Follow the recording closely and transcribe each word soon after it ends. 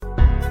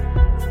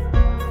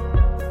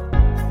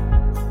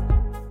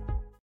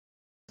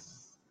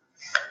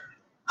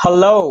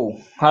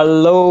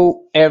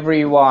Hello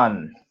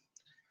everyone.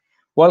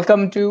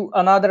 Welcome to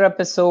another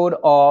episode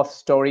of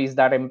Stories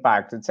That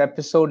Impact. It's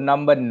episode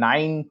number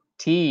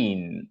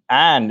 19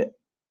 and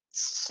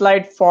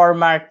slight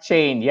format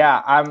change.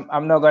 Yeah,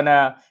 I'm not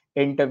gonna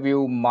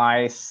interview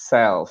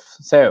myself.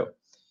 So,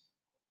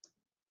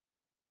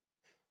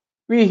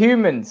 we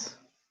humans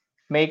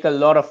make a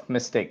lot of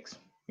mistakes,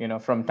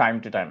 from time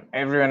to time.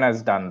 Everyone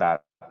has done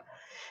that.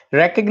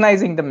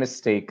 Recognizing the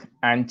mistake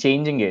and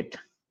changing it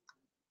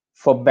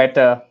for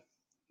better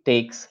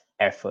takes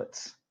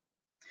efforts.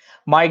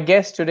 My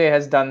guest today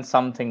has done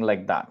something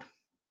like that.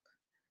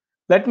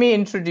 Let me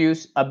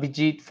introduce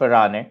Abhijit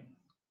Farane,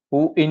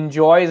 who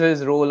enjoys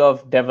his role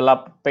of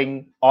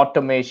developing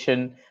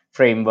automation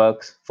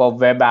frameworks for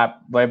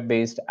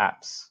web-based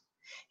apps.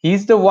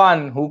 He's the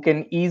one who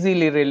can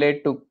easily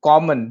relate to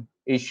common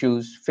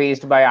issues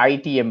faced by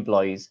IT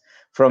employees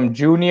from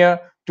junior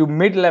to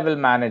mid-level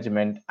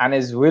management and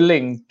is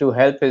willing to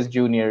help his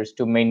juniors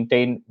to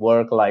maintain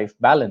work-life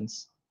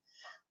balance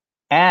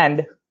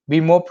and be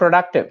more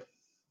productive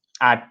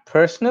at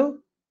personal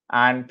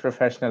and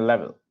professional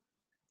level.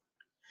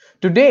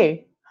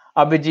 Today,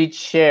 Abhijit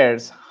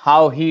shares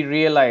how he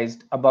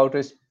realized about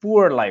his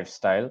poor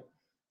lifestyle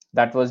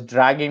that was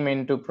dragging him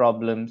into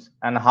problems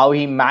and how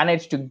he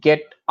managed to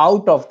get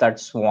out of that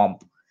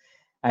swamp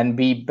and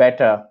be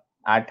better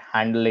at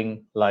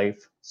handling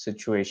life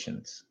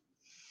situations.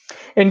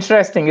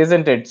 Interesting,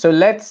 isn't it? So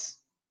let's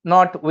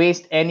not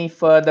waste any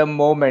further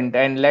moment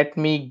and let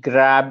me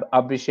grab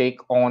Abhijit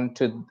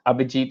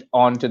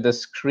onto the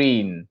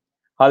screen.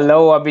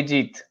 Hello,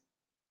 Abhijit.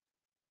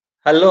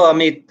 Hello,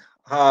 Amit.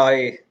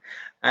 Hi,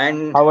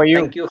 and How are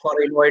thank you? you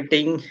for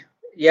inviting.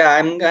 Yeah,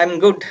 I'm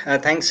good.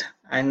 Thanks,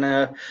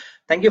 and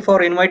thank you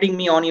for inviting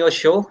me on your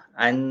show,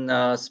 and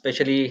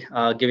especially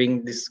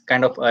giving this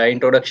kind of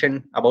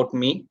introduction about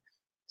me.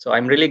 So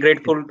I'm really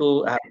grateful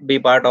to be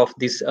part of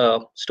this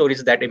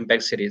stories that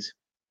impact series.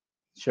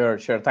 Sure.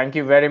 Thank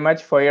you very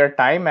much for your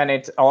time.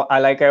 And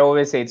like I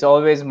always say, it's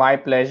always my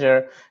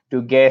pleasure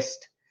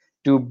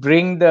to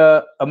bring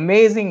the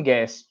amazing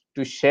guests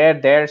to share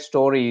their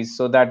stories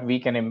so that we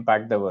can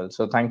impact the world.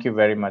 So thank you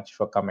very much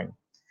for coming.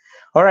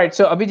 All right.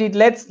 So Abhijit,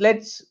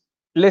 let's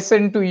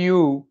listen to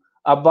you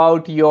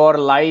about your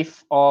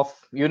life of,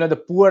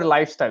 the poor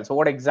lifestyle. So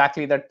what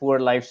exactly that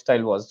poor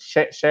lifestyle was?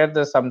 Share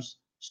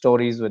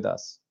stories with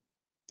us.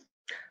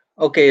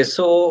 Okay,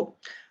 so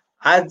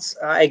as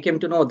I came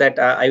to know that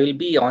I will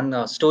be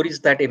on stories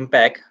that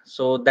impact,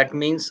 so that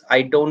means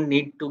I don't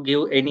need to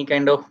give any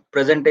kind of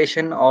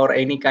presentation or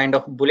any kind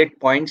of bullet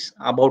points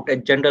about a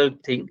general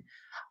thing.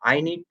 I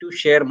need to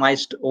share my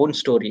own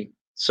story.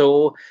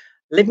 So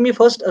let me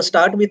first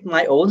start with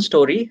my own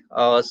story,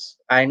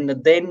 and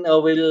then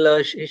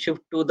we'll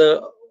shift to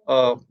the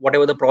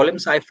whatever the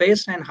problems I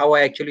faced and how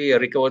I actually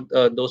recovered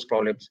those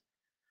problems.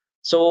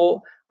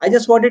 So I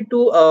just wanted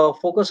to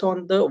focus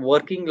on the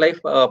working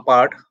life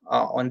part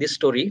on this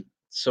story.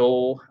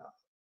 So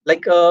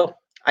like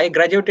I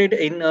graduated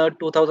in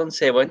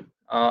 2007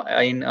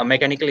 in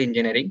mechanical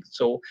engineering.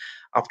 So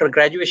after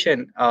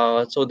graduation,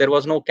 so there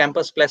was no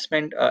campus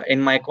placement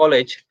in my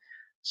college.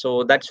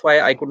 So that's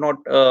why I could not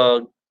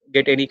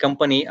get any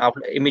company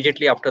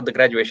immediately after the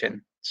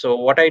graduation. So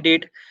what I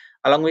did,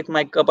 along with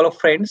my couple of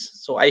friends,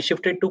 so I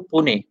shifted to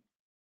Pune.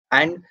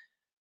 And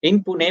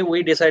in Pune,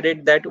 we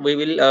decided that we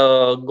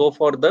will go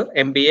for the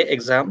MBA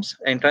exams,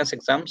 entrance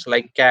exams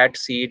like CAT,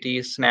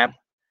 CET, SNAP,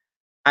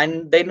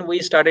 and then we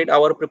started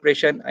our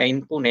preparation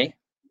in Pune.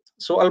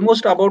 So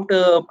almost about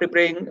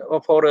preparing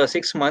for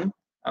 6 months,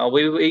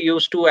 we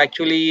used to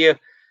actually,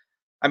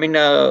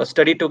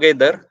 study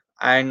together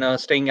and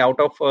staying out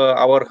of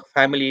our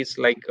families.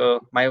 Like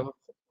my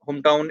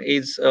hometown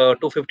is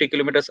 250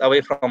 kilometers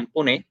away from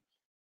Pune.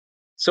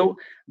 So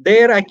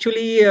there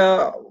actually,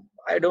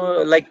 I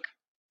don't like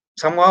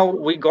somehow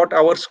we got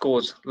our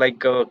scores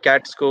like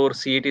cat score,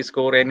 CET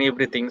score, and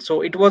everything.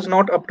 So it was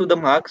not up to the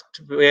marks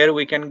where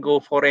we can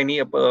go for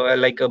any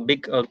like a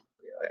big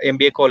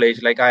MBA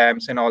college like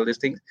IIMs and all these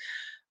things.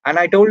 And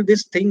I told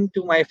this thing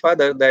to my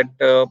father that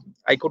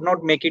I could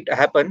not make it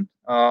happen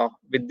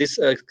with this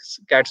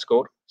cat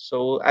score.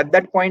 So at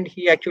that point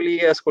he actually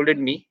scolded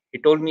me. He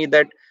told me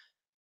that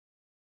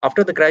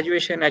after the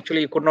graduation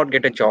actually you could not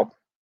get a job,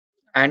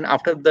 and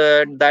after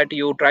that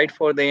you tried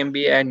for the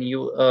MBA and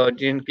you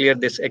didn't clear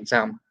this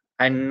exam,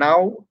 and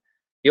now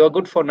you are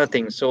good for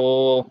nothing.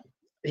 So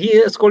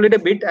he scolded a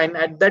bit, and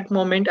at that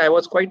moment I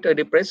was quite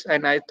depressed,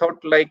 and I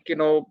thought like,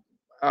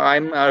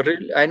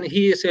 and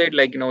he said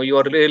like, you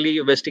are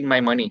really wasting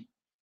my money.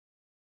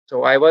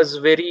 So I was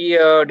very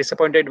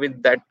disappointed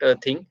with that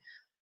thing.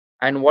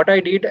 And what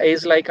I did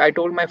is like I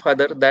told my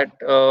father that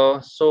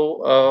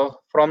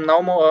from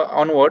now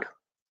onward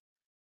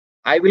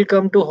I will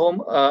come to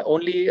home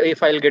only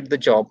if I'll get the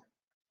job,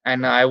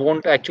 and I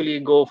won't actually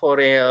go for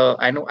a.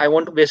 I know I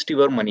won't waste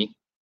your money.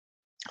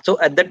 So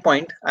at that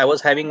point, I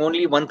was having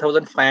only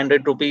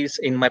 1,500 rupees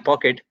in my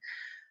pocket,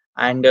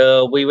 and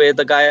we were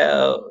the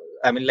guy.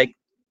 Like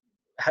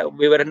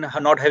we were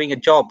not having a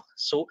job.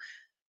 So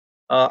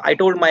I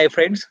told my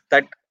friends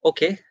that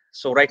okay.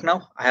 So right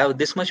now I have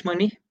this much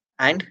money,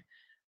 and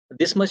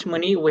this much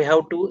money we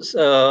have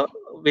to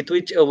with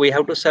which we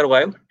have to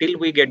survive till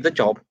we get the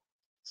job.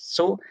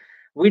 So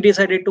we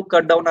decided to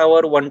cut down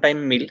our one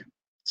time meal.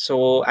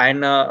 So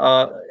and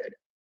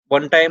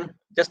one time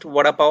just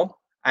vada pav,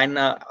 and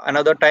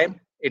another time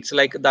it's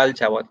like dal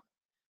chawal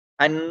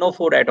and no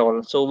food at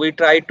all. So we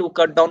try to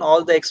cut down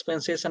all the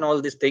expenses and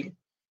all this thing.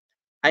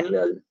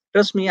 And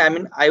trust me, I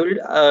mean, I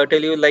will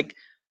tell you, like,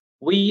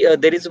 we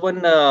there is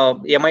one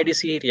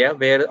MIDC area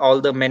where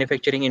all the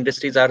manufacturing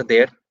industries are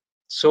there.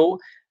 So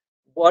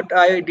what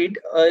I did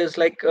is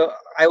like,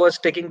 I was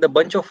taking the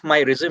bunch of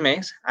my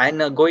resumes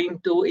and going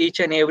to each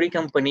and every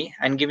company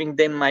and giving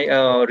them my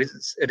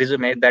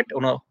resume that,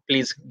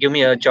 please give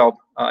me a job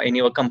in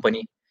your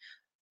company.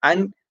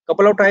 And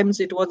couple of times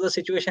it was a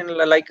situation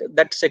like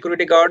that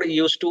security guard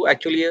used to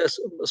actually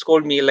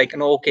scold me like,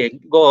 okay,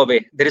 go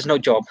away, there is no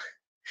job.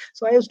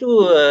 So I used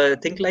to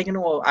think like,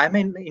 I'm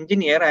an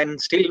engineer and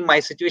still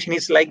my situation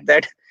is like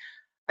that.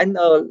 And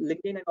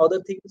LinkedIn and other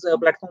things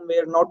platform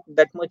were not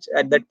that much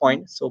at that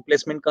point, so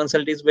placement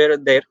consultants were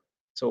there.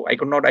 So I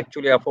could not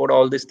actually afford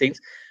all these things.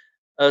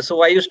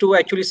 So I used to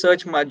actually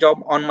search my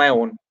job on my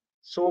own.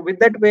 So with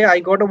that way I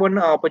got a one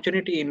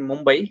opportunity in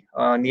Mumbai,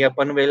 near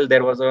Panvel.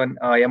 There was an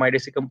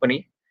MIDC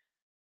company.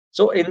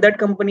 So in that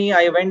company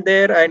I went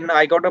there and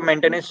I got a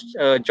maintenance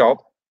job.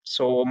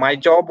 So my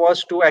job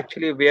was to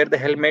actually wear the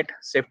helmet,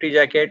 safety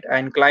jacket,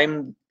 and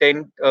climb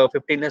 10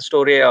 15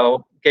 story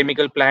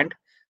chemical plant.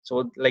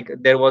 So like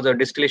there was a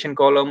distillation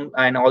column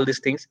and all these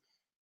things,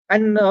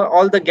 and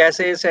all the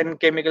gases and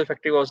chemical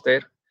factory was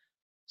there.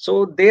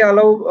 So they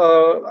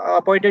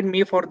appointed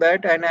me for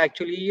that. And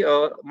actually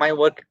my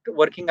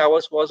working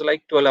hours was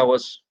like 12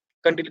 hours,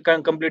 complete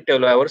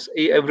 12 hours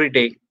every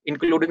day,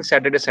 including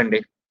Saturday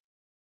Sunday.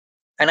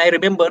 And I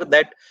remember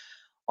that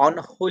on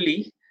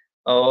Holi,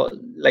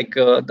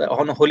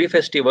 on a Holi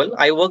festival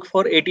I worked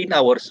for 18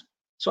 hours.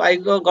 So I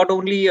got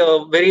only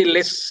very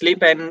less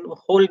sleep, and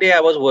whole day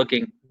I was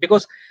working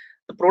because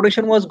the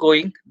production was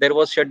going, there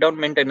was shutdown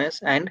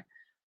maintenance, and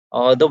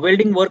the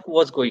welding work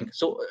was going.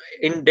 So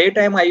in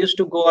daytime I used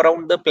to go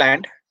around the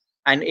plant,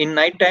 and in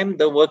night time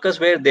the workers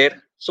were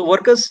there. So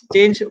workers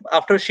change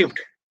after shift,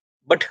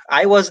 but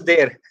I was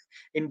there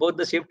in both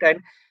the shift. And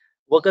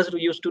workers who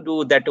used to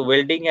do that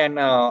welding, and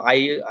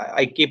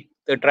I keep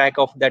the track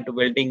of that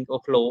welding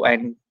flow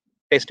and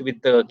test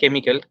with the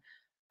chemical.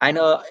 And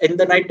in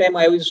the night time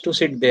I used to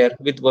sit there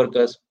with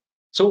workers.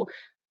 So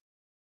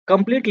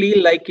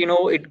completely, like,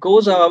 it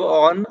goes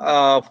on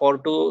for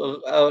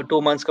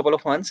 2 months, couple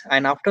of months,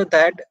 and after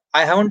that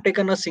I haven't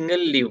taken a single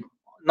leave,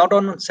 not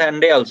on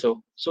Sunday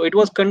also. So it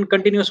was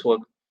continuous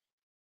work.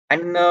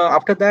 And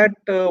after that,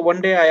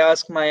 one day I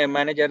asked my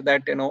manager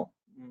that, mm,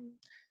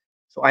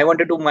 so I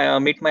wanted to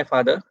meet my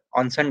father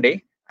on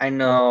Sunday,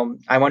 and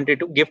I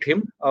wanted to gift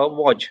him a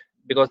watch,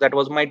 because that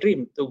was my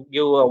dream to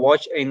give a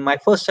watch in my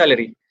first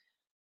salary.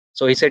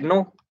 So he said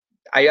no.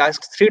 I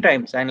asked three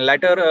times, and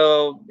later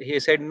he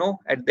said no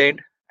at the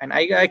end. And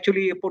I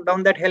actually put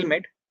down that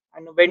helmet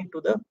and went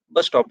to the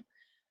bus stop.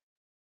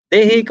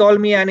 Then he called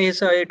me and he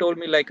told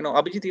me like,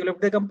 Abhijit, you left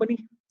the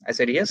company. I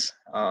said yes.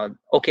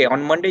 Okay,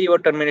 on Monday your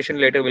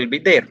termination letter will be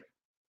there.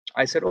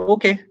 I said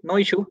okay, no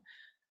issue,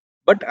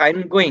 but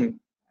I'm going.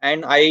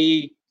 And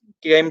I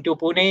came to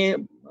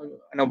Pune,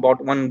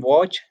 bought one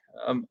watch,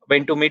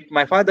 went to meet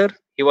my father.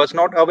 He was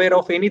not aware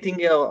of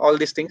anything, all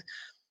these things.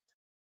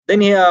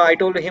 Then I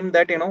told him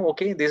that,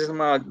 okay, this is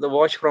the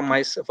watch from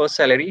my first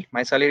salary.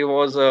 My salary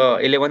was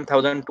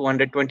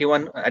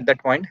 11,221 at that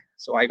point.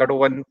 So I got a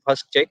one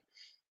first check.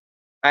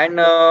 And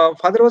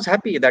father was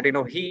happy that,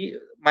 he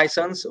my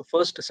son's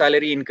first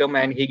salary income,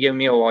 and he gave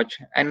me a watch.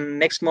 And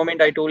next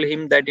moment I told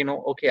him that,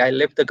 okay, I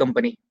left the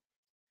company.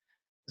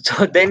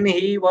 So then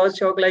he was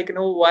shocked, like,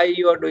 why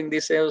you are doing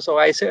this. So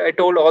I said, I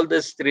told all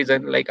this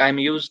reason, like,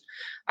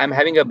 I'm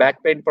having a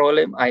back pain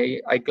problem.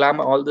 I climb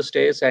all the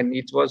stairs, and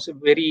it was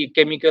very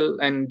chemical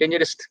and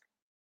dangerous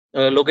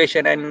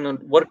location, and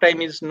work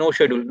time is no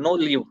schedule, no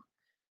leave.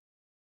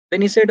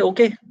 Then he said,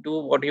 okay, do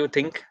what you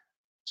think.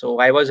 So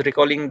I was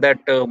recalling that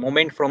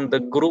moment from the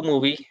Guru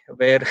movie,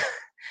 where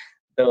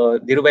the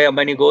Dhirubhai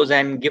Ambani goes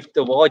and gives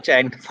the watch,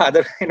 and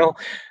father,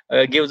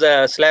 gives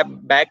a slap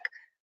back.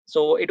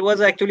 So it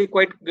was actually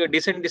quite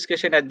decent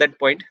discussion at that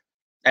point.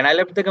 And I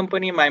left the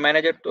company. My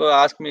manager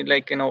asked me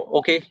like,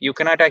 okay, you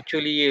cannot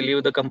actually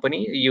leave the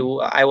company.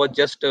 I was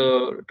just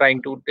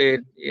trying to,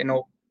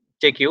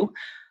 check you,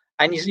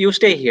 and you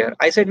stay here.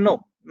 I said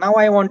no. Now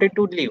I wanted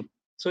to leave.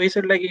 So he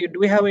said like, do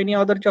we have any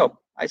other job?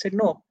 I said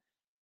no.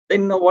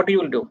 Then what you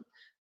will do?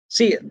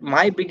 See,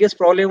 my biggest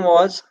problem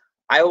was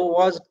I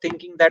was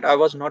thinking that I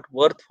was not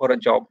worth for a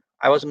job.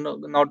 I was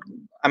not,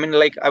 I mean,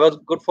 like, I was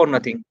good for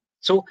nothing.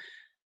 So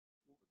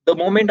the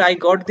moment I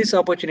got this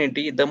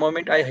opportunity, the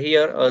moment I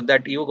hear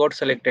that you got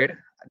selected,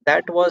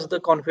 that was the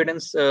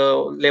confidence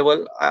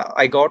level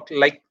I got.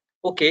 Like,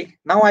 okay,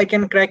 now I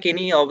can crack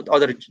any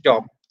other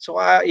job.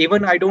 So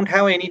even I don't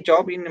have any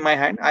job in my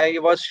hand, I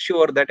was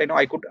sure that,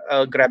 I could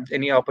grab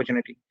any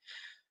opportunity.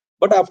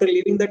 But after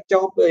leaving that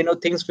job,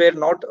 things were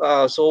not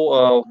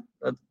so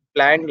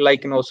planned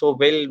like so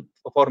well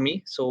for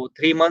me. So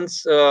 3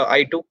 months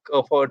I took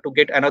for to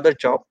get another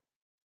job,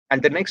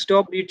 and the next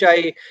job which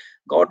I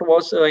got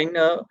was in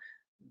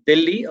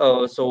Delhi.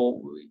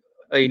 So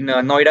in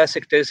Noida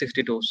sector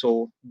 62.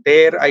 So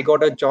there I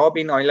got a job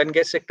in oil and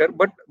gas sector,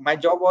 but my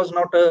job was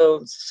not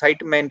a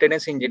site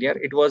maintenance engineer.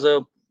 It was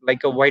a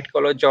like a white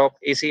collar job,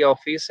 AC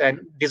office and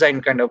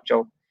design kind of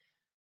job.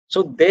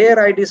 So there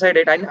I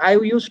decided, and I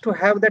used to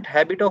have that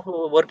habit of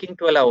working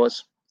 12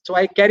 hours. So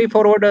I carry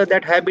forward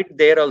that habit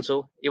there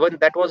also. Even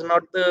that was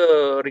not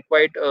the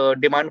required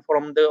demand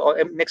from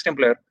the next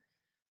employer.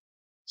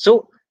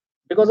 So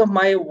because of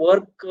my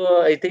work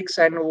ethics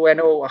and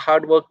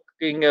hard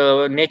working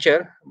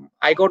nature,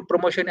 I got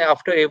promotion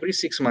after every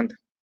 6 months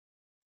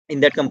in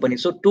that company.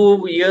 So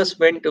 2 years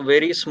went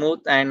very smooth,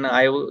 and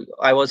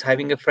I was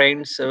having a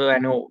friends. I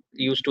know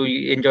used to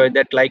enjoy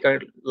that like a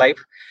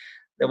life.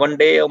 The one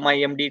day my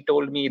MD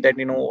told me that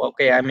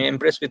okay, I'm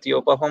impressed with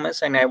your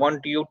performance and I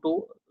want you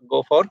to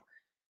go for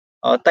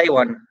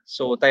Taiwan.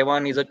 So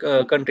Taiwan is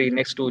a country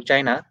next to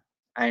China,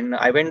 and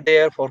I went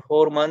there for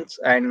 4 months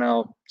and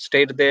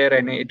stayed there,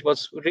 and it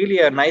was really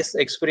a nice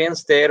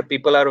experience there.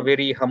 People are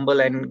very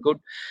humble and good,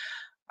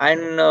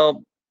 and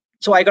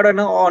so I got an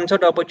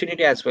on-site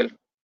opportunity as well.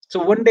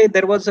 So one day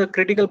there was a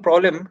critical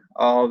problem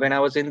when I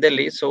was in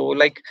Delhi. So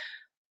like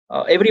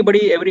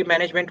every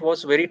management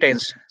was very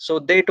tense. So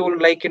they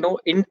told like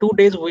in 2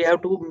 days we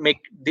have to make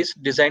this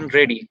design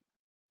ready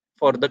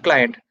for the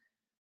client,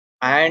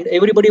 and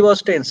everybody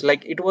was tense,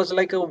 like it was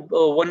like a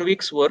 1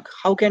 week's work.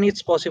 How can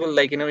it's possible,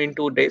 like in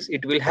 2 days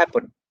it will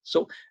happen?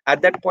 So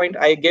at that point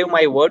I gave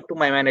my word to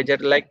my manager,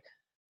 like,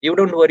 you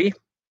don't worry,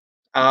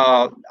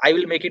 I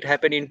will make it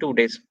happen in 2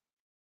 days.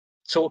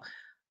 So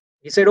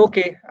he said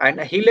okay, and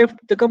he left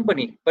the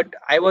company, but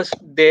I was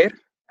there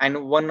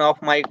and one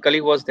of my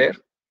colleague was there.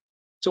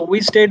 So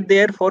we stayed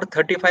there for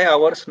 35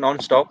 hours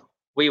non-stop.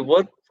 We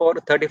worked for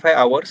 35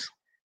 hours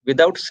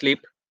without sleep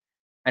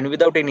and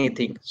without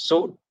anything.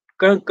 So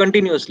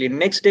continuously.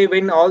 Next day,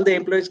 when all the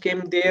employees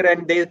came there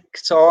and they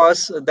saw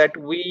us that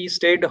we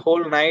stayed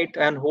whole night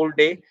and whole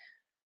day,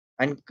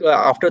 and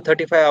after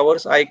 35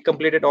 hours, I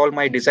completed all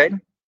my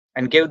design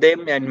and gave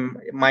them. And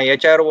my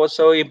HR was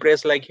so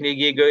impressed, like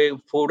he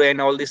gave food and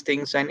all these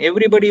things, and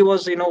everybody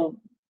was, the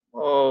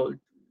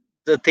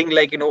thing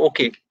like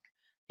okay,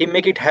 he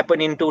make it happen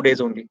in 2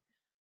 days only.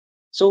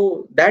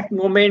 So that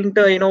moment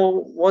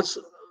was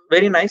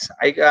very nice.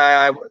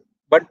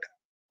 But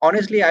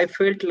honestly I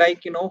felt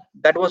like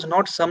that was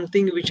not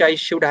something which I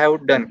should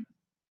have done,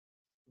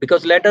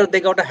 because later they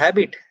got a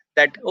habit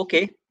that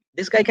okay,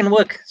 this guy can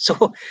work,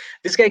 so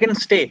this guy can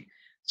stay.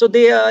 So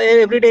they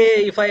every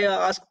day if I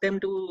ask them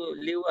to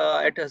leave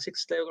at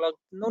 6 o'clock,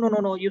 no, no,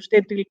 no, no, you stay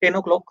till 10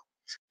 o'clock.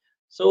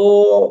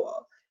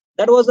 So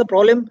that was the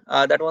problem.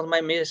 That was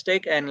my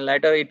mistake, and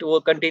later it will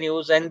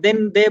continues, and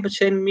then they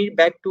send me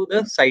back to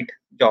the site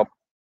job.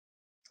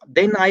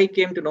 Then I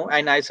came to know,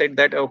 and I said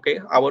that okay,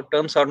 our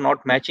terms are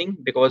not matching,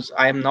 because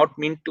I am not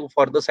meant to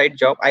for the side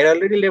job. I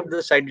already left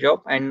the side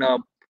job and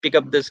pick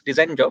up this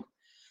design job.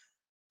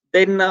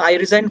 Then I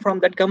resigned from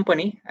that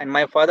company, and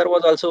my father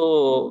was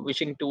also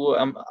wishing to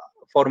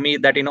for me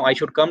that I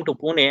should come to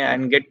Pune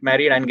and get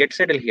married and get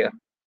settled here.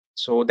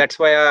 So that's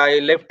why I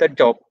left that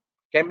job,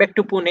 came back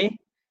to Pune,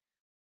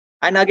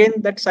 and again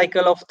that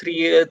cycle of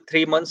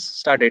 3 months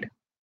started.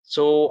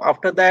 So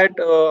after that,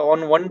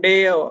 on one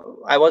day,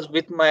 I was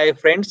with my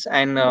friends,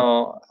 and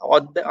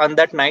on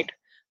that night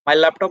my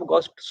laptop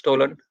got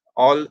stolen.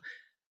 All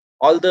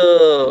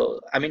the,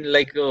 I mean,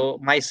 like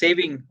my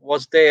saving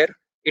was there.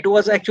 It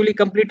was actually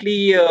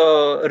completely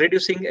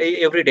reducing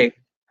every day.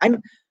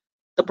 And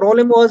the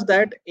problem was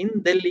that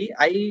in Delhi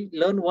I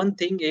learned one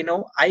thing,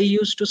 I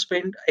used to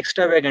spend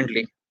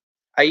extravagantly.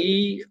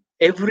 I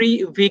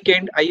Every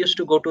weekend I used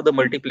to go to the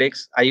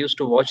multiplex. I used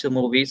to watch the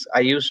movies. I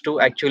used to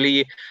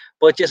actually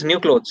purchase new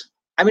clothes.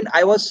 I mean,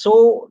 I was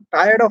so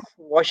tired of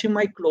washing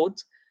my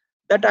clothes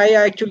that I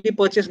actually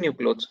purchased new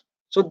clothes.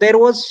 So there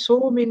was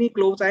so many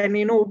clothes, and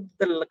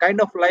the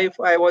kind of life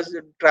I was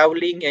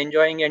traveling,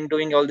 enjoying, and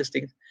doing all these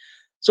things.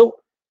 So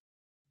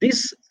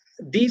this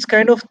these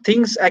kind of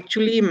things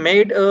actually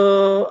made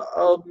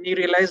me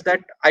realize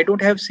that I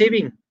don't have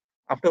saving.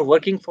 After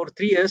working for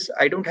 3 years,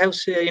 I don't have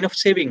enough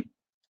saving,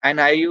 and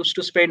I used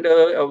to spend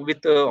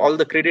with all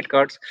the credit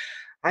cards.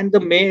 And the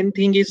main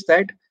thing is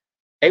that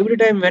every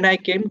time when I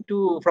came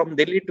to from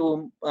Delhi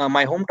to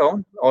my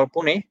hometown or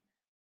Pune,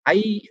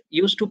 I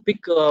used to pick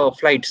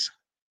flights.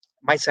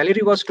 My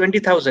salary was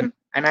 20,000,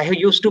 and I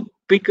used to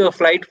pick a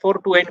flight for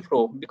to and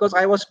fro, because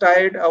I was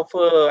tired of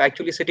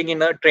actually sitting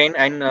in a train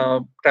and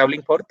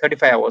traveling for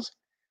 35 hours.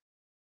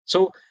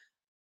 So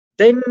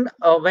then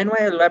when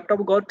my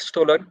laptop got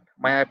stolen,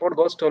 my iPod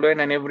got stolen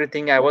and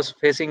everything, I was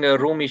facing a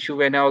room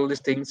issue and all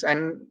these things,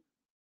 and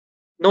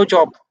no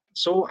job.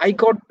 So I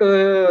got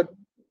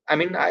I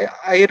mean,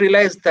 I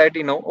realized that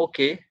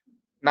okay,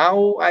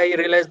 now I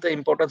realized the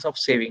importance of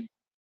saving.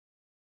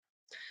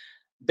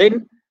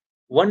 Then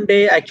One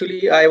day,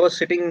 actually, I was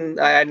sitting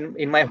and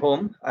in my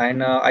home,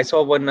 and I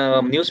saw one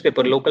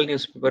newspaper, local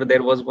newspaper.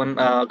 There was one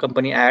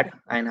company ad,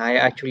 and I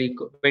actually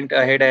went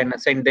ahead and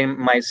sent them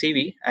my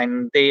CV,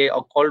 and they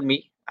called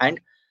me. And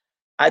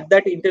at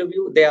that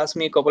interview, they asked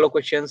me a couple of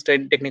questions,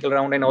 technical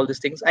round, and all these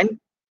things. And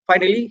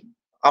finally,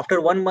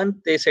 after 1 month,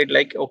 they said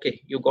like,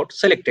 okay, you got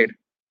selected.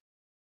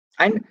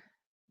 And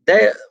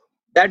there,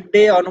 that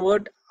day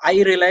onward, I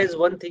realized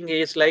one thing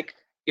is like,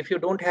 if you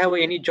don't have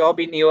any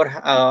job in your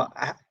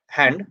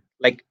hand,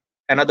 like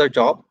another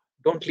job,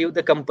 don't leave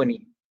the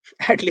company.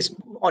 At least,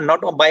 or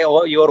not by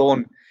your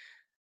own.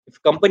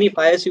 If company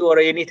fires you or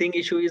anything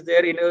issue is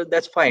there,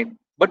 that's fine.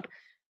 But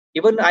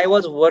even I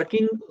was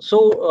working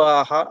so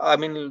I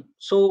mean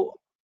so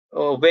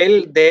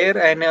well there,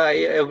 and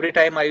every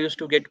time I used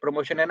to get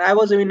promotion, and I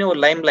was in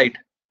limelight,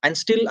 and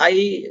still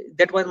I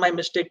that was my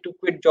mistake to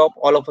quit job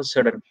all of a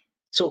sudden.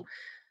 So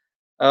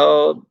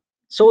uh,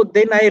 so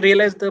then I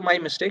realized my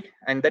mistake,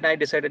 and then I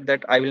decided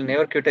that I will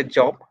never quit a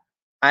job.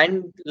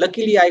 And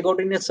luckily, I got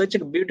in such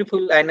a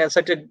beautiful and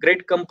such a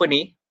great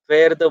company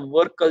where the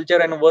work culture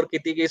and work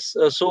ethic is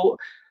so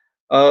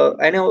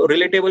I know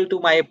relatable to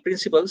my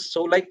principles.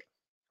 So like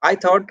I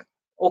thought,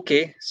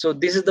 okay, so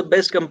this is the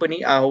best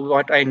company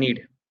what I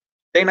need.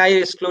 Then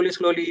I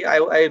slowly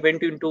I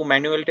went into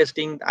manual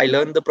testing. I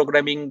learned the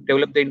programming,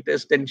 developed the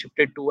interest, then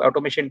shifted to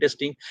automation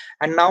testing,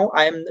 and now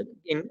I am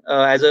in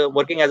as a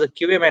working as a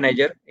QA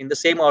manager in the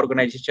same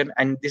organization,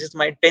 and this is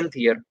my 10th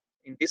year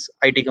in this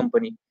IT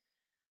company.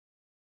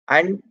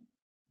 And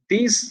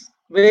this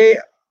way,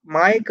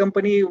 my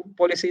company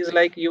policy is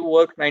like you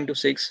work 9 to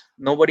 6.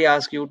 Nobody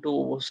asks you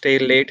to stay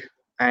late,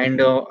 and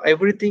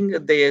everything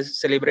they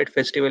celebrate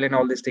festival and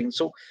all these things.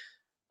 So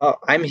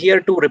I'm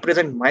here to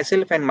represent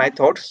myself and my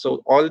thoughts.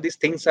 So all these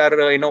things are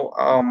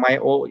my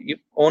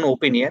own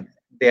opinion.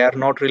 They are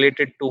not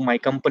related to my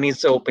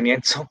company's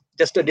opinion. So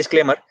just a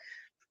disclaimer.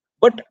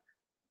 But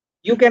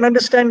you can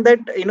understand that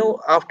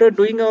after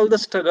doing all the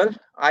struggle,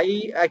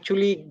 I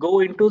actually go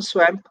into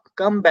swamp,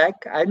 come back,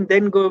 and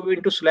then go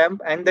into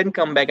swamp and then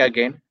come back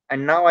again.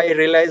 And now I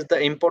realize the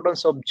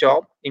importance of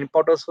job,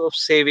 importance of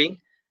saving,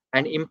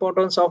 and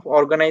importance of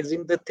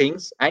organizing the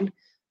things, and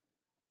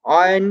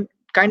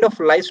kind of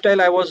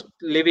lifestyle I was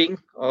living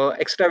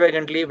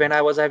extravagantly when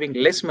I was having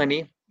less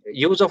money.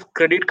 Use of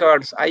credit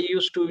cards, I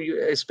used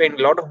to spend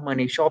a lot of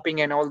money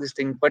shopping and all these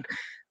things. But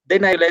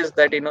then I realized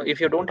that if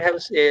you don't have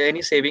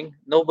any saving,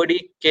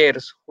 nobody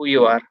cares who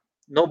you are.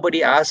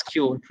 Nobody asks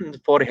you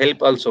for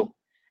help also.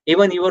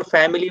 Even your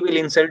family will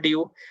insult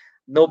you.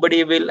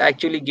 Nobody will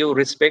actually give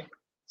respect.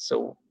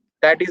 So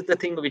that is the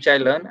thing which I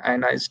learned,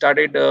 and I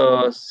started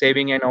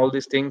saving and all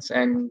these things.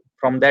 And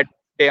from that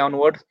day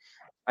onwards,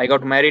 I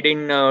got married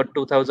in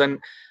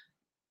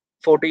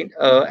 2014,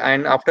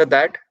 and after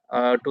that,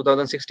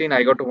 2016,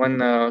 I got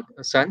one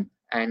son,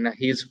 and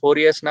he's 4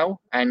 years now.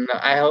 And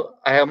I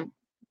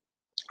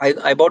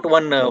bought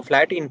one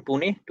flat in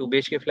Pune, 2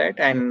 BHK flat,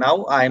 and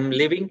now I'm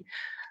living,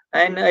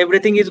 and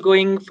everything is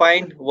going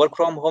fine. Work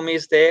from home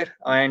is there,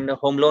 and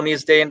home loan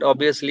is there, and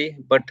obviously,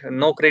 but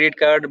no credit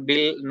card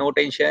bill, no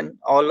tension.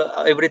 All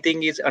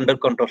everything is under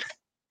control.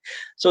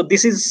 So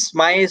this is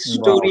my Wow.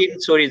 story in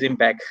Stories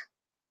Impact.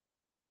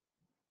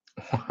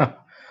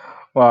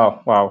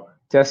 Wow, wow.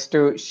 Just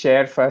to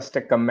share first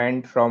a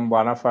comment from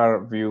one of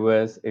our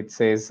viewers, it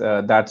says,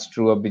 that's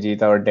true,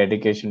 Abhijit, our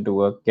dedication to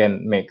work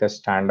can make us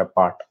stand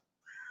apart.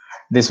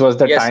 This was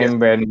the Yes, yes. time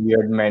when you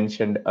had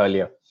mentioned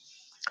earlier.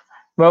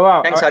 Well,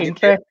 wow, Thanks,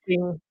 Aditya.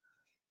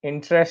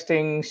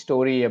 interesting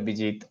story,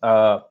 Abhijit.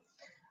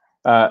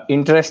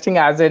 Interesting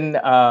as in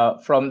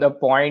from the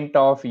point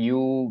of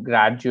you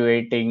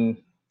graduating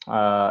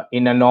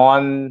in a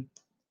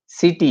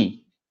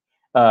non-city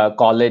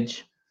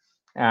college,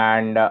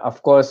 and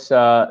of course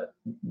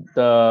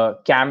the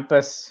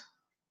campus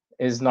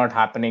is not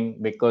happening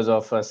because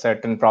of a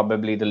certain,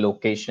 probably the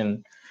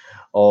location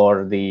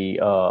or the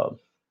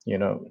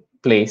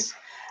place.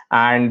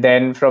 And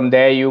then from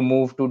there you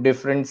move to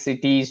different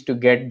cities to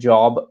get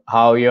job.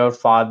 How your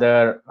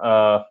father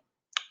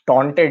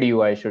taunted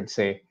you, I should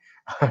say,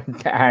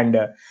 and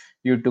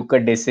you took a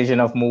decision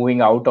of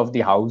moving out of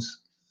the house.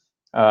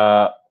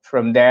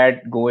 From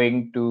that,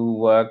 going to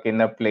work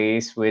in a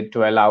place with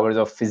 12 hours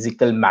of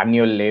physical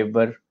manual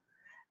labor,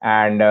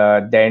 and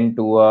then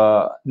to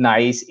a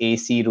nice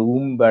AC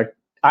room. But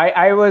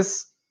I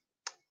was,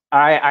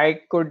 I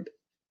could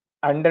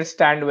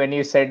understand when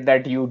you said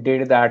that you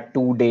did that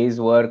 2 days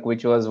work,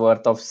 which was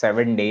worth of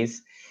 7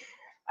 days.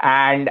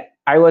 And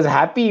I was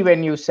happy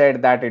when you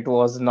said that it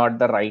was not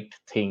the right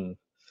thing,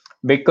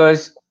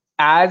 because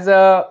as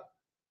a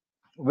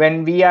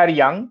when we are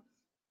young,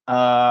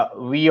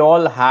 we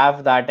all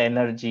have that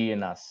energy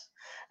in us.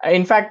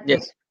 In fact,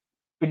 Yes.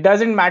 it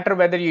doesn't matter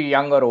whether you're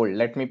young or old.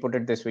 Let me put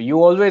it this way: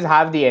 you always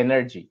have the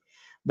energy.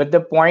 But the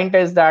point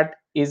is that,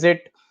 is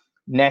it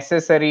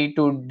necessary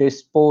to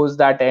dispose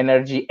that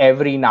energy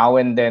every now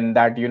and then,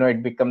 that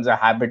it becomes a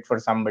habit for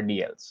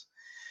somebody else?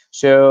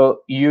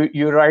 So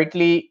you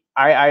rightly,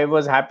 I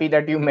was happy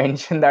that you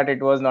mentioned that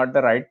it was not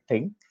the right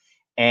thing,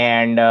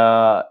 and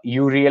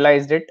you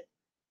realized it,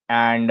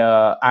 and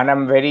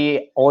I'm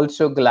very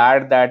also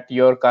glad that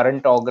your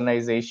current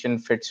organization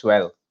fits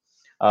well.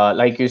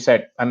 Like you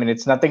said, I mean,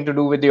 it's nothing to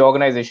do with the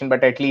organization,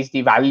 but at least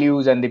the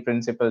values and the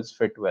principles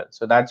fit well,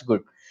 so that's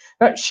good.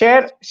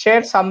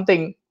 Share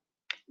something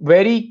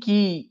very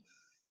key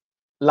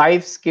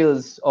life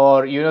skills,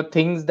 or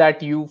things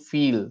that you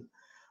feel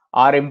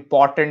are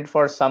important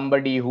for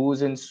somebody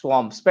who's in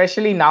swamp,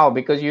 especially now,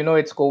 because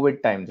it's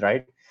COVID times,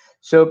 right?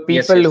 So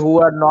Yes, people yes. who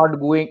are not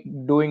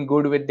doing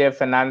good with their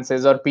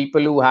finances, or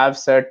people who have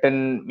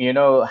certain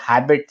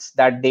habits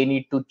that they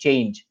need to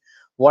change,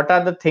 what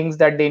are the things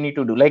that they need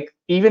to do? Like,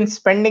 even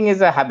spending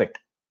is a habit.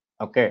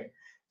 Okay,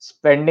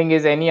 spending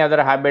is any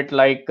other habit,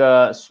 like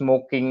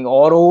smoking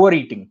or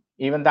overeating,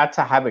 even that's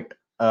a habit,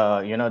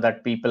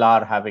 that people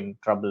are having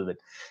trouble with.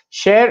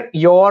 Share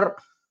your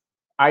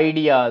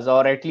ideas,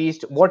 or at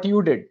least what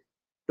you did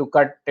to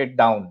cut it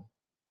down.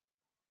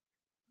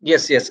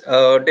 Yes, yes,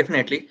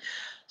 definitely.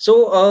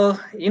 So,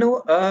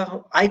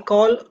 I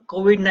call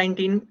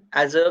COVID-19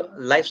 as a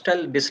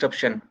lifestyle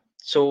disruption.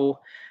 So,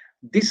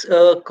 this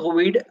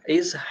COVID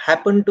is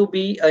happened to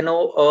be, a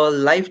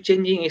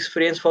life-changing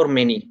experience for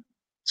many.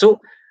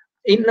 So,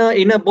 in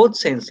a both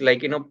sense,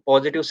 like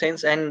positive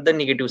sense and the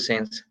negative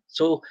sense.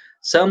 So,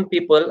 some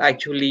people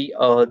actually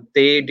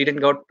they didn't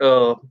got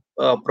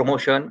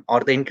promotion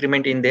or the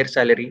increment in their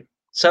salary.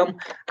 Some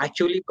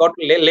actually got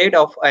laid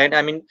off, and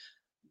I mean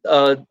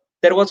uh,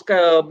 there was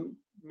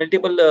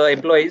multiple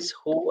employees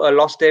who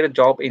lost their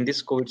job in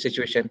this COVID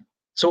situation.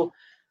 So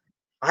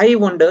I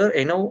wonder,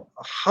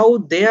 how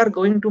they are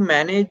going to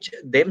manage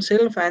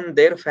themselves and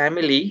their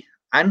family,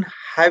 and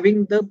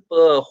having the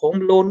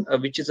home loan,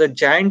 which is a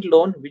giant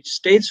loan, which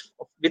stays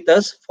with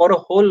us for a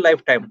whole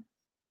lifetime.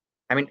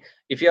 I mean,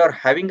 if you are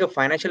having a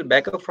financial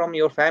backup from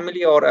your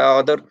family or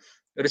other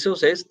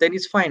resources, then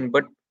it's fine.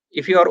 But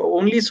if your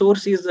only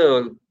source is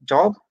a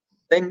job,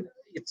 then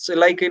it's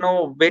like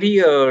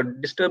very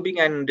disturbing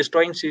and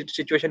destroying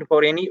situation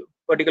for any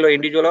particular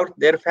individual or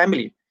their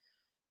family.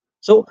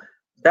 So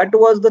that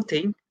was the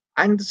thing.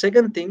 And the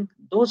second thing,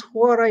 those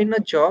who are in a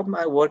job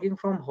working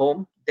from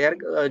home, they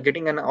are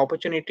getting an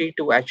opportunity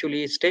to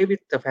actually stay with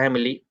the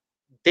family.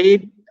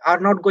 They are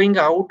not going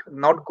out,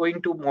 not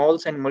going to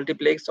malls and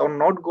multiplex, or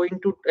not going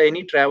to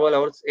any travel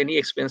or any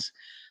expense.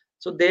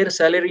 So their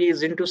salary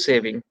is into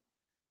saving,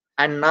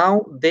 and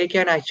now they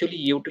can actually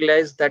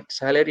utilize that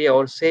salary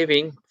or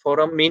saving for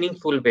a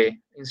meaningful way,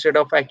 instead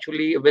of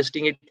actually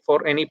wasting it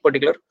for any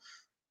particular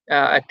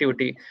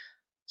activity.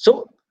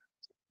 So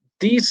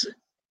these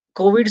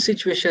COVID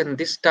situation,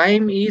 this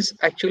time is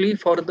actually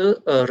for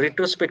the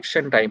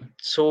retrospection time.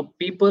 So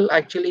people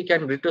actually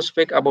can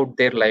retrospect about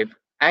their life,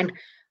 and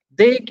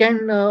they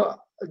can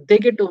they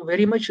get a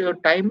very much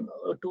time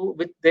to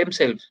with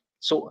themselves.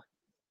 So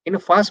in a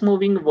fast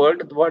moving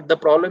world, what the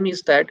problem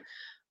is that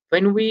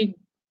when we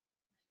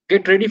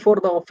get ready for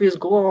the office,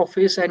 go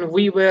office, and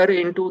we were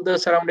into the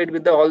surrounded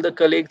with all the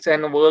colleagues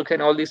and work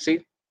and all these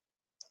things,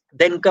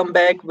 then come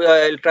back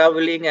while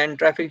traveling and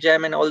traffic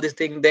jam and all these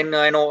things. Then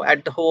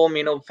at home,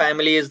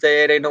 family is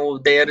there,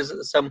 there is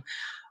some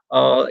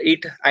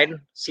eat and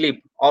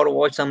sleep or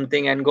watch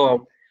something and go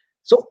out.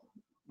 So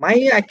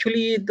my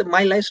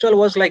lifestyle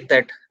was like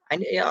that.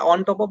 And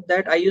on top of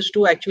that, I used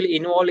to actually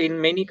involve in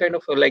many kind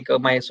of like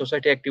my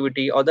society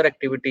activity, other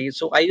activities.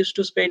 So I used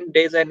to spend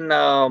days and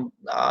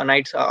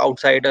nights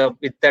outside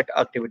with that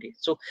activity.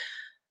 So,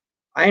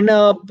 and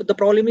the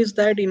problem is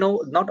that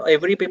not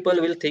every people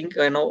will think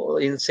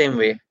in same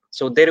way.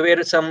 So there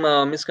were some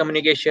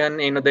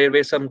miscommunication, there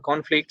were some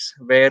conflicts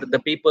where the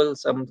people,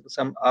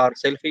 some are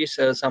selfish,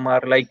 some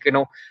are like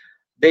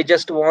they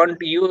just want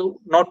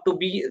you not to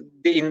be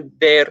in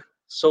there.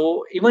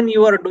 So even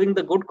you are doing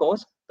the good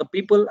cause, the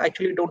people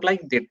actually don't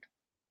like it.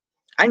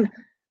 And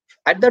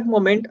at that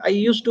moment, I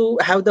used to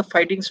have the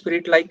fighting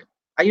spirit, like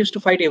I used to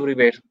fight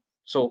everywhere.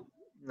 So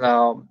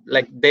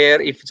like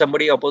there, if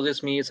somebody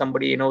opposes me,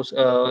 somebody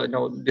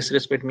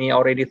disrespect me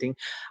or anything,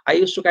 I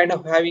used to kind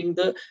of having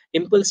the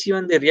impulsive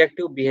and the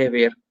reactive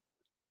behavior.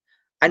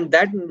 And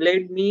that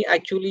led me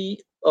actually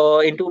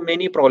into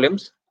many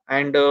problems.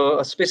 And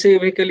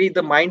specifically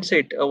the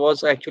mindset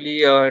was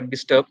actually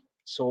disturbed.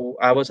 So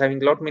I was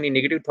having a lot many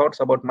negative thoughts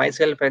about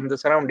myself and the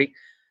surrounding.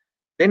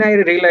 Then I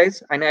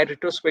realized, and I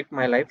retrospect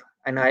my life,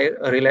 and I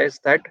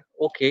realized that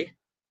okay,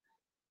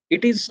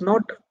 it is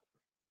not,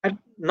 and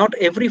not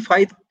every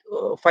fight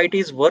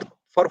is worth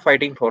for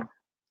fighting for.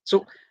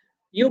 So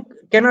you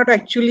cannot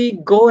actually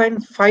go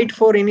and fight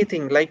for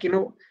anything, like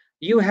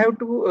you have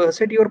to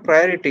set your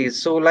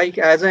priorities. So like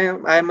as I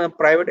am a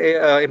private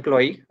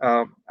employee,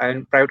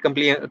 and private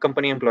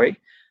company employee,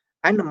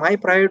 and my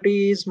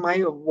priority is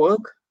my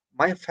work,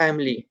 my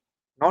family,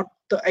 not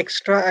the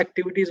extra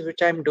activities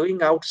which I'm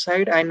doing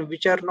outside and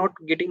which are not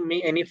getting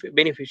me any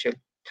beneficial.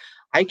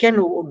 I can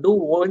do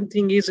one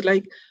thing is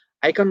like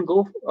I can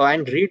go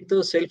and read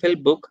the self-help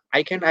book.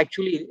 I can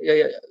actually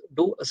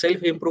do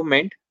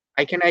self-improvement.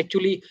 I can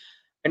actually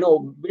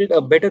build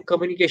a better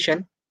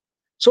communication.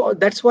 So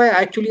that's why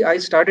actually I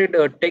started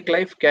Tech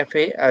Life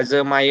Cafe as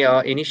my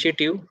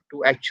initiative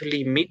to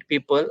actually meet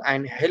people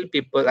and help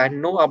people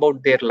and know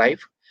about their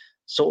life.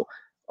 So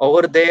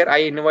over there I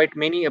invite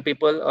many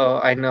people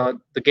and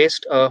the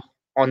guest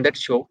on that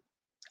show,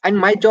 and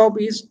my job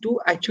is to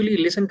actually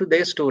listen to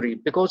their story,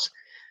 because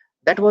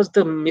that was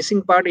the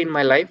missing part in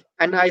my life.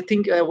 And I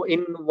think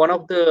in one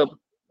of the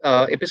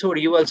episode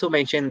you also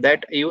mentioned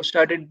that you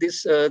started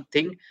this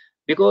thing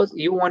because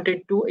you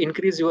wanted to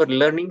increase your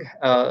learning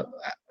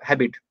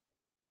habit.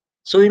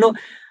 So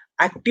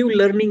active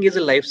learning is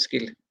a life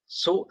skill.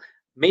 So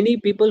many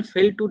people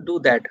fail to do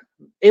that.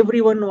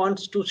 Everyone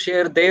wants to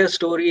share their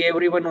story,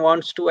 everyone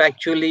wants to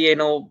actually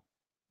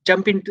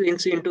jump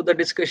into the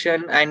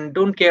discussion and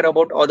don't care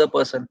about other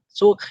person.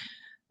 So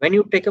when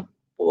you take a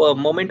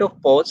moment of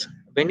pause,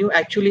 when you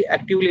actually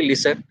actively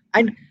listen,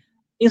 and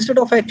instead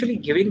of actually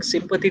giving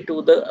sympathy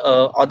to the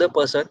other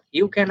person,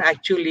 you can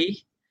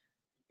actually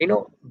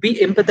be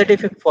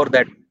empathetic for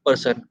that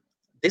person.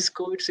 This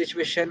COVID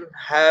situation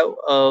have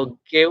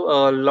gave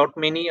a lot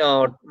many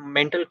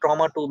mental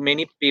trauma to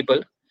many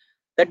people,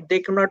 that they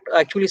cannot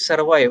actually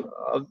survive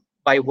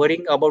by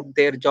worrying about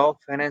their job,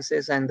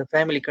 finances, and the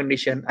family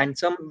condition. And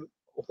some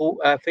who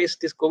face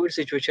this COVID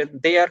situation,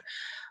 they are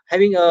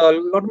having a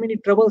lot many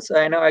troubles.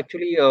 I know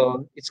actually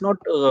it's not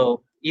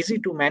easy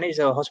to manage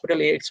hospital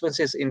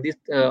expenses in this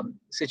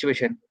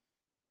situation.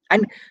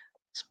 And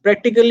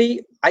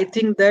practically I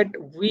think that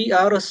we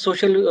are a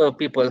social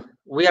people.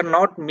 We are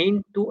not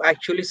meant to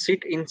actually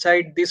sit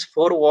inside these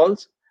four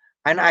walls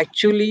and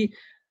actually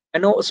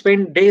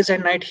spend days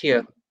and night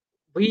here.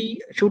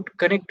 We should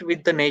connect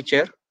with the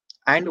nature,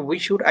 and we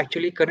should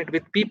actually connect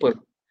with people.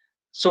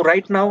 So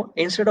right now,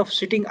 instead of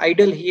sitting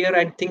idle here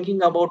and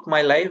thinking about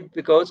my life,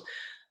 because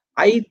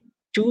I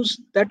choose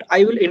that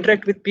I will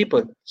interact with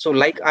people. So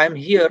like I'm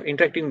here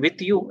interacting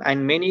with you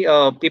and many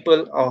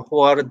people who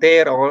are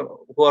there or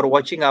who are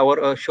watching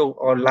our show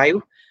or live,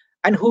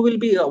 and who will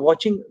be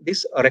watching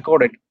this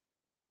recorded.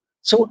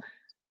 So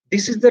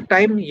this is the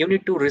time you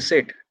need to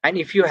reset. And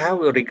if you have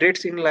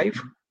regrets in life,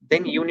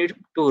 then you need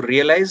to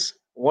realize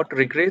what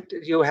regret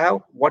you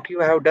have, what you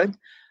have done,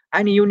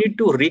 and you need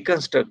to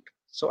reconstruct.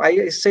 So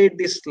I said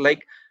this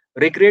like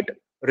regret,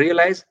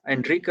 realize,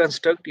 and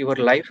reconstruct your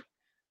life,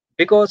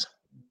 because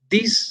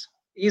this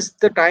is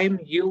the time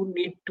you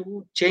need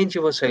to change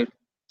yourself.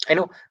 I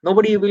know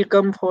nobody will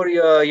come for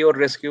your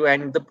rescue,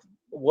 and the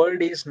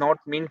world is not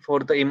meant for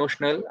the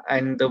emotional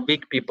and the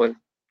weak people.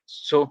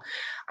 So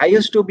I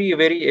used to be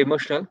very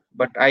emotional,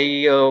 but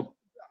I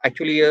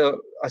actually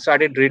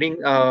started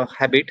reading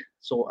habit.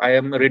 So I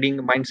am reading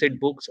mindset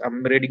books,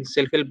 I'm reading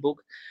self-help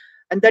book,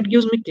 and that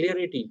gives me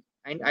clarity.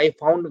 And I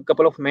found a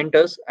couple of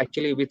mentors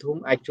actually with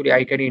whom actually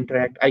I can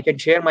interact, I can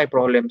share my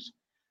problems,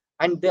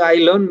 and I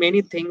learned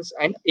many things.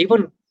 And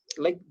even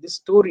like the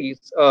stories,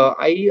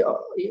 I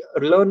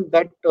learned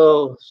that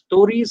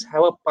stories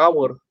have a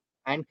power,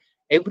 and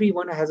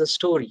everyone has a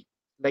story.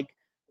 Like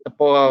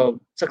the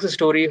success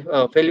story,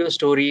 failure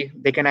story,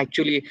 they can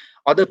actually,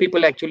 other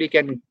people actually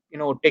can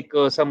take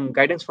some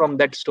guidance from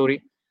that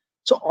story.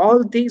 So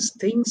all these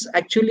things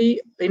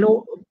actually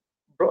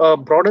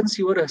broadens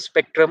your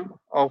spectrum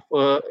of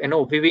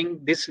viewing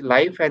this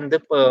life and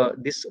the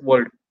this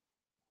world.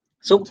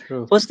 So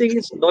True. first thing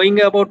is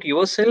knowing about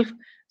yourself.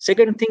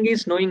 Second thing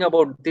is knowing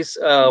about this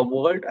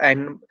world,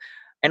 and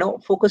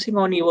focusing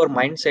on your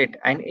mindset,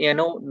 and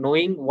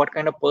knowing what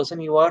kind of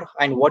person you are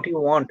and what you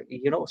want.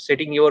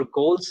 Setting your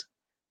goals.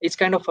 It's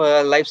kind of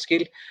a life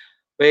skill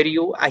where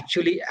you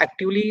actually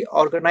actively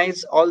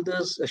organize all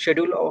this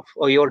schedule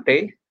of your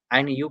day,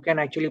 and you can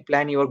actually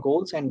plan your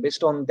goals, and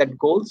based on that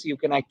goals you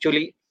can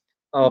actually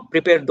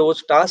prepare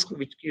those tasks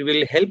which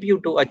will help you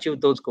to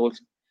achieve those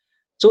goals.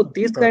 So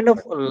these kind of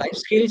Perfect. life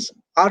skills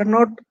are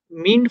not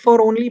meant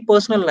for only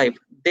personal life.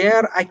 They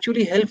are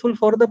actually helpful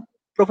for the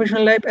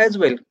professional life as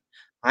well.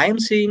 I am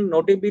seeing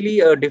notably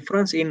a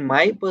difference in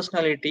my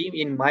personality,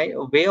 in my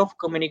way of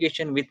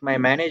communication with my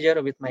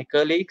manager, with my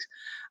colleagues,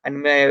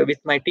 and with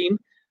my team,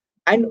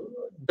 and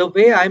the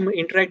way I'm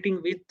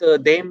interacting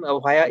with them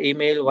via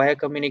email, via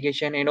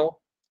communication.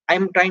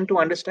 I'm trying to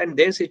understand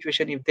their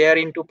situation. If they are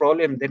into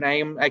problem, then I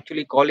am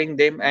actually calling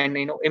them and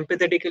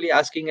empathetically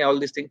asking all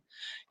these things.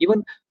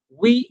 Even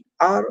we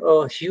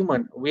are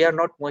human, we are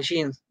not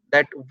machines,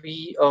 that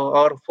we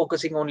are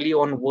focusing only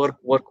on work.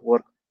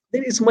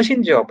 There is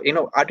machine job,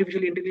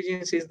 artificial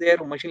intelligence is there,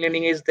 machine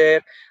learning is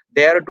there,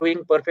 they are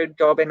doing perfect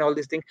job and all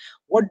these things.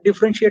 What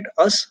differentiate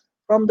us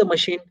from the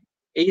machine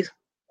is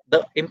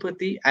the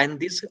empathy and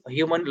these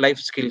human life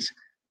skills.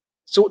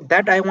 So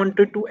that I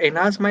wanted to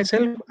enhance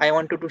myself, I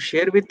wanted to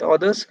share with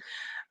others.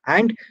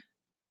 And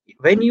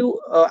when you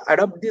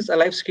adopt this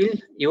life skill,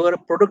 your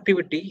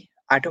productivity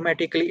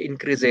automatically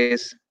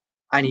increases,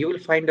 and you will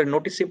find a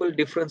noticeable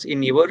difference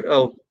in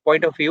your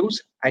point of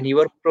views and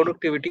your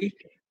productivity.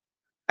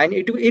 And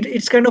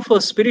it's kind of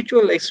a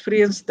spiritual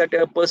experience that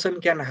a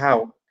person can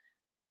have.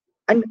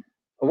 And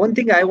one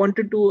thing I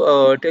wanted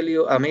to tell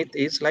you, Amit,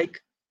 is like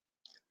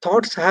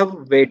thoughts have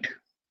weight.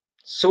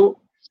 So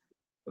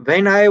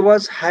When I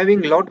was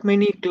having lot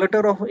many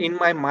clutter of in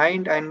my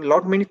mind and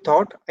lot many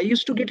thought, I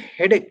used to get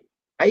headache.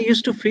 I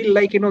used to feel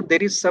like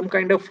there is some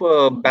kind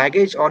of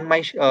baggage on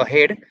my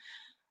head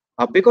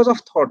because of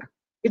thought.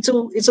 It's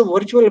a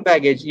virtual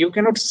baggage you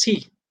cannot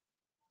see.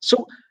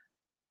 So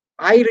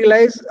I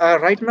realize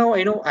right now,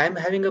 I'm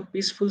having a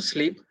peaceful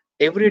sleep.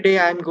 Every day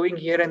I'm going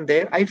here and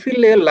there. I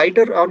feel a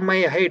lighter on my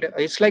head.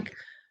 It's like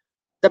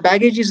the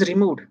baggage is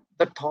removed.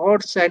 The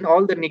thoughts and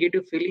all the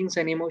negative feelings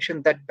and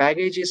emotion, that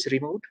baggage is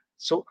removed.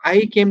 So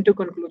I came to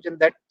conclusion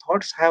that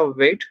thoughts have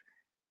weight,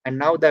 and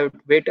now that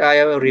weight I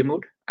have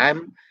removed,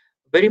 I'm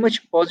very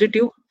much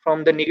positive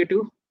from the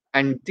negative,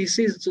 and this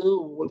is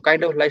the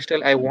kind of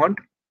lifestyle I want.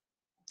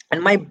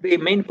 And my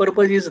main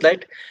purpose is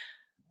that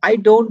I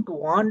don't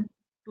want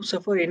to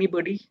suffer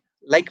anybody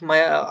like my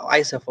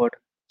I suffered.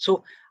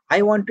 So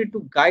I wanted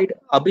to guide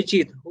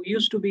Abhijit, who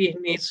used to be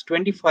in his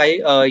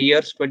 25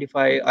 years,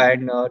 25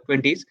 and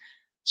 20s.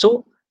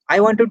 So I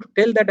wanted to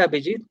tell that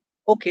Abhijit,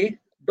 okay,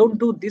 don't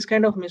do this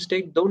kind of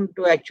mistake. Don't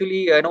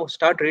actually,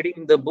 start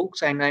reading the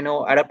books and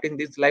adapting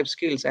these life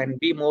skills and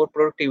be more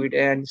productive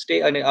and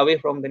stay away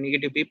from the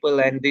negative people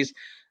and these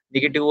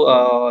negative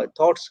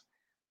thoughts,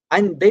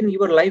 and then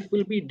your life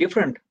will be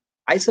different.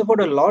 I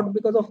suffered a lot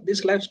because of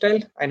this lifestyle,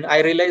 and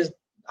I realized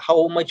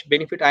how much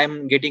benefit I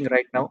am getting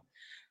right now.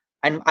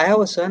 And I have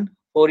a son,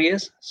 4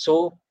 years.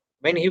 So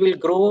when he will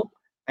grow up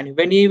and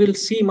when he will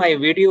see my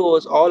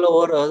videos all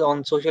over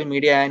on social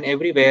media and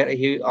everywhere,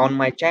 he on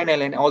my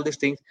channel and all these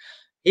things,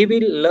 he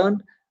will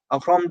learn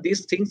from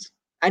these things,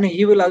 and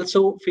he will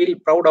also feel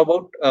proud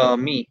about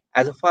me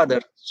as a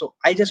father. So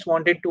I just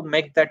wanted to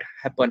make that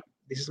happen.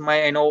 This is my,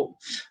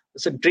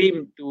 it's a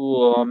dream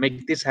to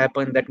make this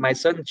happen, that my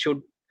son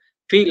should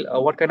feel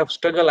what kind of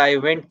struggle I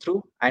went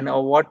through, and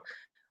what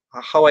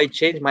how I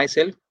changed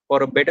myself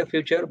for a better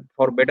future,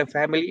 for better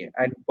family,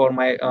 and for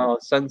my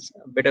son's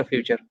better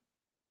future.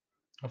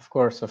 Of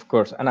course,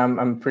 and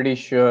I'm pretty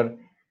sure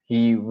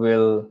he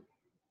will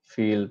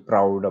feel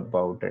proud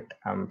about it.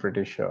 I'm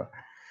pretty sure.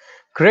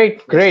 Great,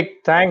 Yes.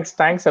 great. Thanks,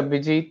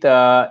 Abhijit.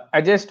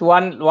 I just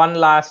one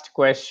last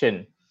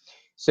question.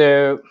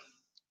 So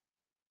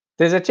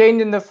there's a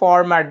change in the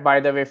format, by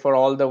the way, for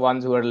all the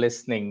ones who are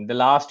listening. The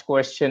last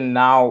question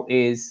now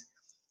is,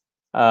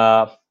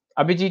 uh,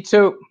 Abhijit.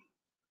 So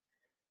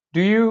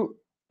do you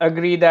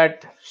agree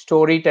that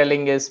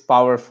storytelling is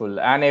powerful?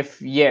 And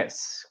if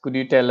yes, could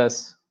you tell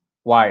us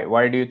why?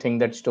 Why do you think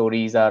that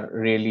stories are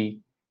really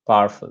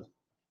powerful?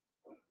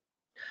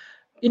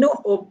 you know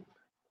uh,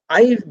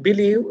 I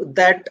believe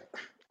that,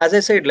 as I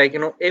said, like,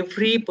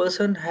 every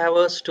person have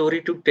a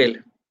story to tell.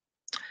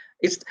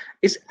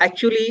 It's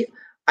actually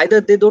either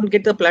they don't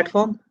get the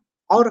platform,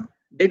 or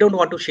they don't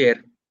want to share.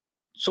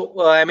 So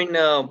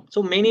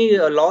so many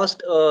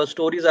lost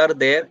stories are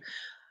there.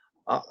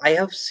 I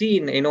have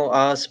seen,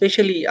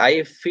 especially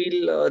I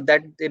feel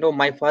that,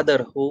 my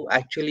father, who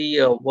actually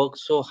worked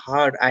so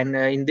hard, and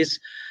in this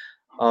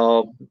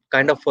uh,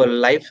 kind of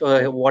life,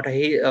 what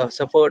he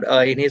suffered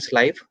in his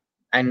life,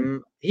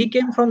 and he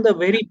came from the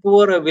very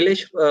poor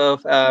village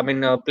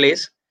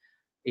place.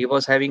 He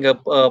was having a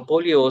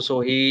polio, so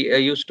he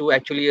used to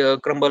actually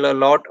crumble a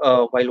lot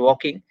while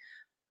walking.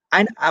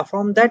 And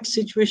from that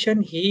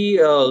situation, he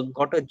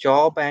got a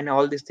job and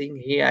all these things.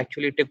 He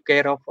actually took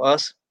care of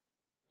us,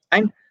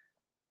 and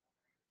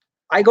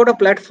I got a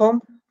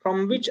platform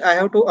from which I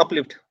have to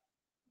uplift.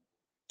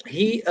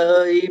 He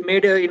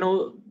made a,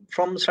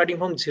 from starting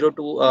from zero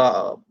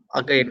to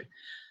again.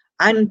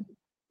 And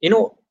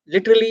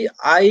literally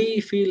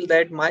I feel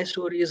that my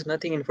story is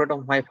nothing in front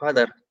of my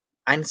father,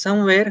 and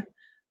somewhere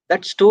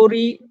that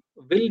story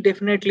will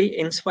definitely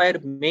inspire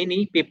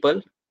many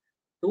people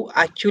to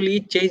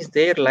actually change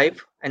their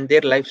life and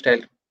their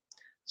lifestyle.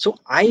 So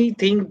I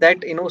think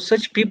that,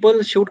 such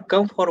people should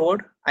come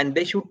forward, and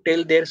they should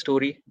tell their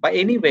story by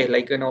any way,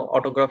 like,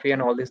 autography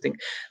and all these things,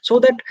 so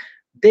that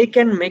they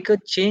can make a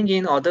change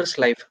in others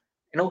life.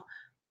 you know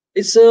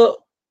it's a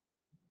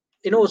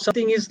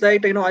something is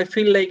that, I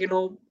feel like,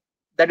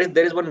 that is,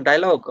 there is one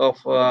dialogue of,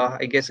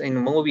 I guess, in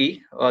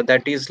movie,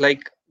 that is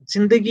like,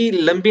 जिंदगी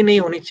लंबी नहीं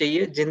होनी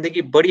चाहिए,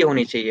 जिंदगी बड़ी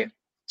होनी चाहिए.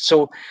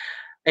 So,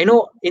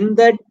 in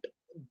that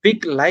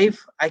big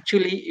life,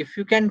 actually, if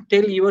you can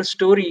tell your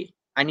story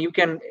and you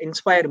can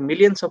inspire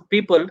millions of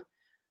people,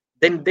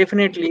 then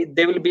definitely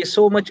they will be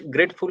so much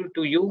grateful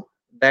to you,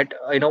 that,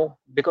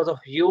 because of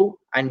you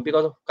and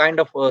because of kind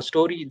of a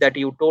story that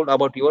you told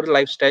about your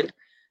lifestyle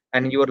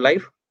and your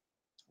life,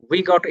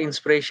 we got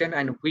inspiration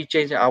and we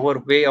change our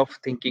way of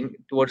thinking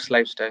towards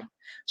lifestyle.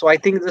 So I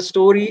think the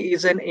story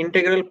is an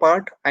integral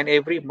part, and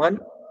everyone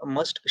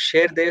must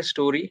share their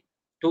story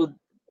to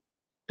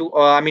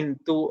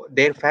to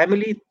their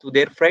family, to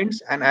their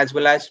friends, and as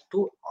well as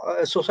to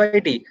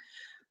society.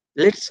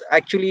 Let's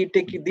actually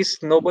take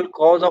this noble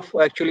cause of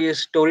actually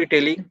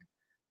storytelling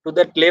to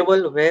that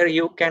level where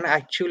you can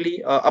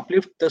actually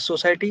uplift the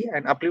society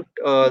and uplift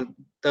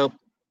the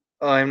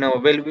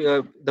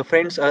the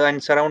friends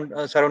and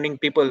surrounding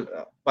people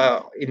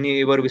in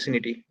your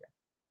vicinity.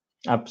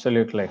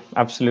 Absolutely.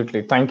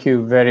 Absolutely. Thank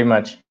you very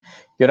much.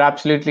 You're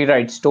absolutely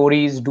right.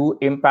 Stories do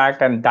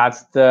impact, and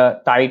that's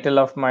the title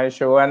of my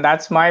show. And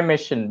that's my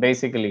mission,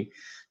 basically,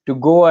 to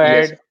go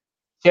Yes. ahead,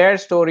 share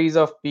stories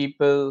of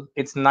people.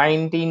 It's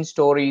 19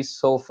 stories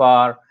so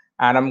far,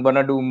 and I'm going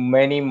to do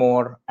many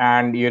more.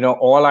 And,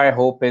 all I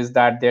hope is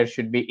that there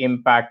should be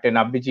impact in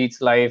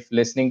Abhijit's life,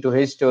 listening to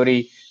his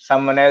story,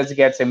 someone else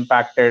gets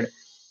impacted.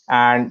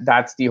 And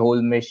that's the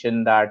whole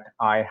mission that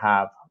I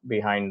have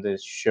behind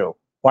this show.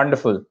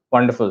 Wonderful,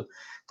 wonderful.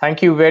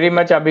 Thank you very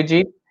much,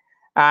 Abhijit.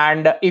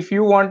 And if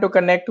you want to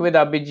connect with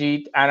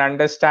Abhijit and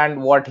understand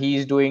what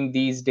he's doing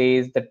these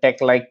days, the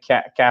Tech Like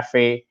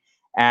Cafe,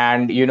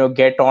 and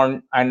get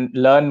on and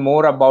learn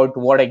more about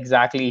what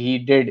exactly he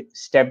did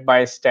step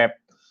by step,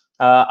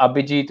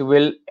 Abhijit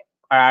will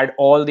add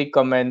all the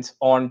comments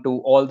onto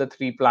all the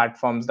three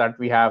platforms that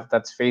we have.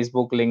 That's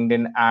Facebook,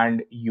 LinkedIn,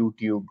 and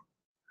YouTube.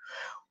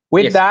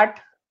 With Yes. that,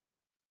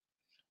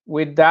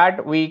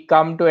 we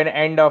come to an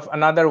end of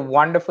another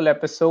wonderful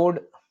episode,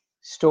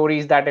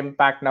 Stories That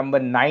Impact number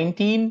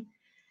 19.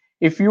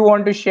 If you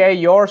want to share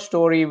your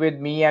story with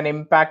me and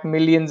impact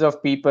millions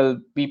of people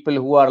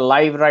who are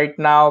live right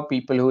now,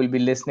 people who will be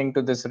listening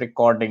to this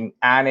recording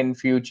and in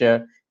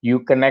future, you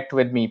connect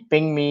with me,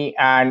 ping me,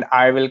 and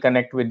I will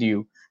connect with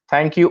you.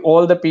 Thank you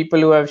all the people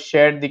who have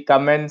shared the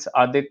comments,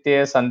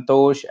 Aditya,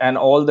 Santosh, and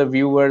all the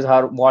viewers who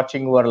are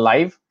watching who are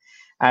live,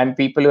 and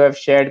people who have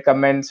shared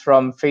comments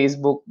from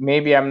Facebook.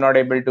 Maybe I'm not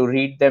able to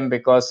read them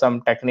because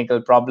some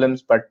technical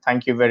problems, but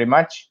thank you very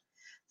much.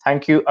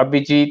 Thank you,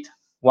 Abhijit,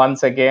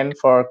 once again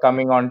for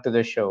coming on to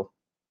the show.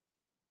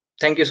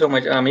 Thank you so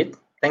much, Amit.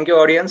 Thank you,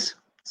 audience.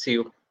 See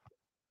you.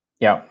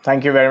 Yeah,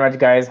 thank you very much,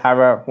 guys. Have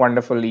a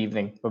wonderful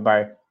evening. Bye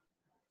bye.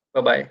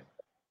 Bye bye.